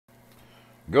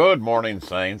Good morning,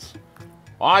 Saints.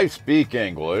 I speak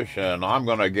English, and I'm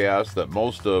going to guess that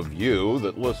most of you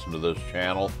that listen to this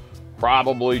channel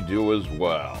probably do as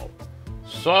well.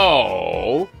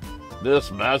 So,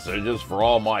 this message is for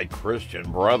all my Christian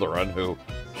brethren who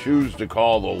choose to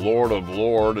call the Lord of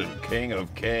Lords and King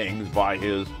of Kings by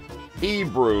his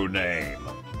Hebrew name,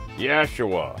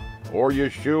 Yeshua, or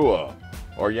Yeshua,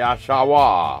 or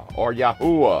Yahshua, or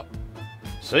Yahuwah.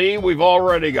 See, we've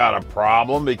already got a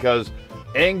problem because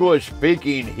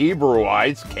English-speaking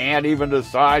Hebrewites can't even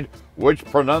decide which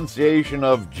pronunciation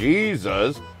of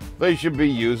Jesus they should be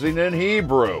using in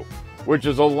Hebrew, which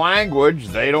is a language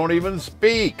they don't even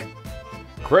speak.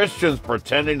 Christians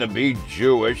pretending to be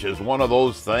Jewish is one of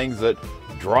those things that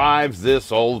drives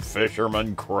this old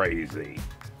fisherman crazy.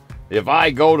 If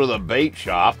I go to the bait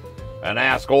shop and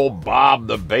ask old Bob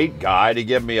the bait guy to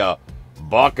give me a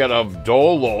bucket of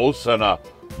Dolos and a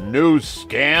new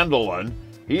Scandalin,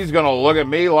 he's going to look at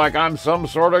me like I'm some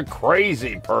sort of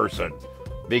crazy person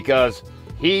because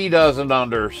he doesn't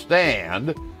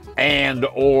understand and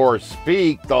or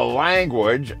speak the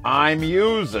language I'm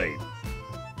using.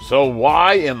 So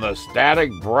why in the static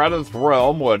breadth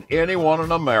realm would anyone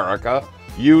in America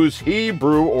use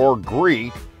Hebrew or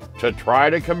Greek to try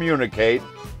to communicate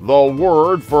the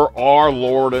word for our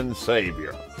Lord and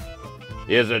Savior?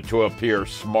 Is it to appear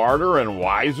smarter and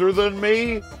wiser than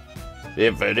me?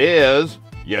 If it is,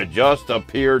 you just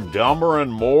appear dumber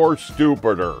and more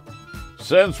stupider.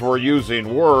 Since we're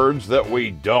using words that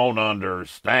we don't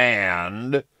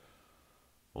understand,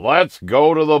 let's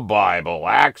go to the Bible,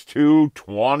 Acts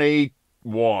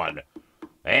 2:21.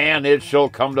 And it shall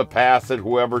come to pass that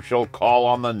whoever shall call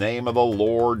on the name of the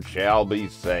Lord shall be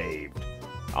saved.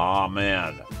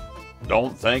 Amen.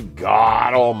 Don't think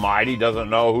God Almighty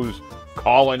doesn't know who's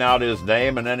calling out his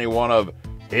name in any one of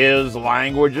his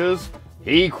languages.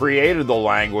 He created the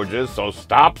languages, so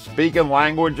stop speaking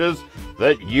languages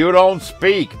that you don't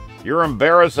speak. You're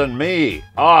embarrassing me,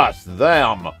 us,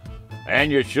 them,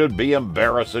 and you should be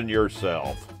embarrassing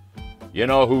yourself. You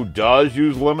know who does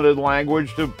use limited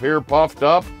language to appear puffed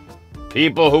up?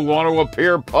 People who want to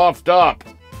appear puffed up.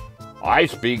 I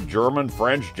speak German,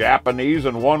 French, Japanese,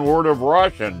 and one word of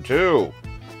Russian, too.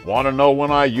 Want to know when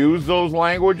I use those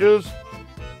languages?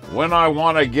 When I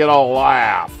want to get a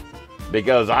laugh.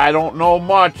 Because I don't know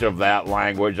much of that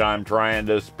language I'm trying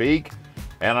to speak,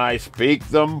 and I speak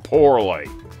them poorly.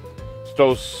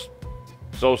 So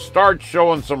start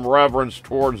showing some reverence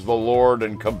towards the Lord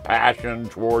and compassion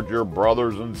towards your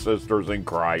brothers and sisters in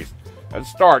Christ, and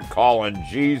start calling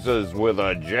Jesus with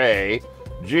a J,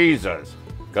 Jesus,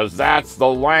 because that's the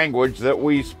language that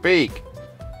we speak.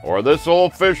 Or this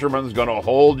old fisherman's going to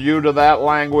hold you to that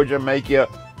language and make you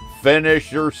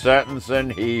finish your sentence in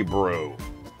Hebrew.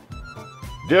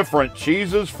 Different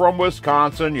cheeses from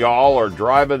Wisconsin, y'all are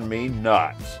driving me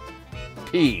nuts.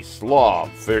 Peace, love,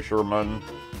 fisherman,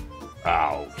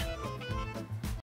 out.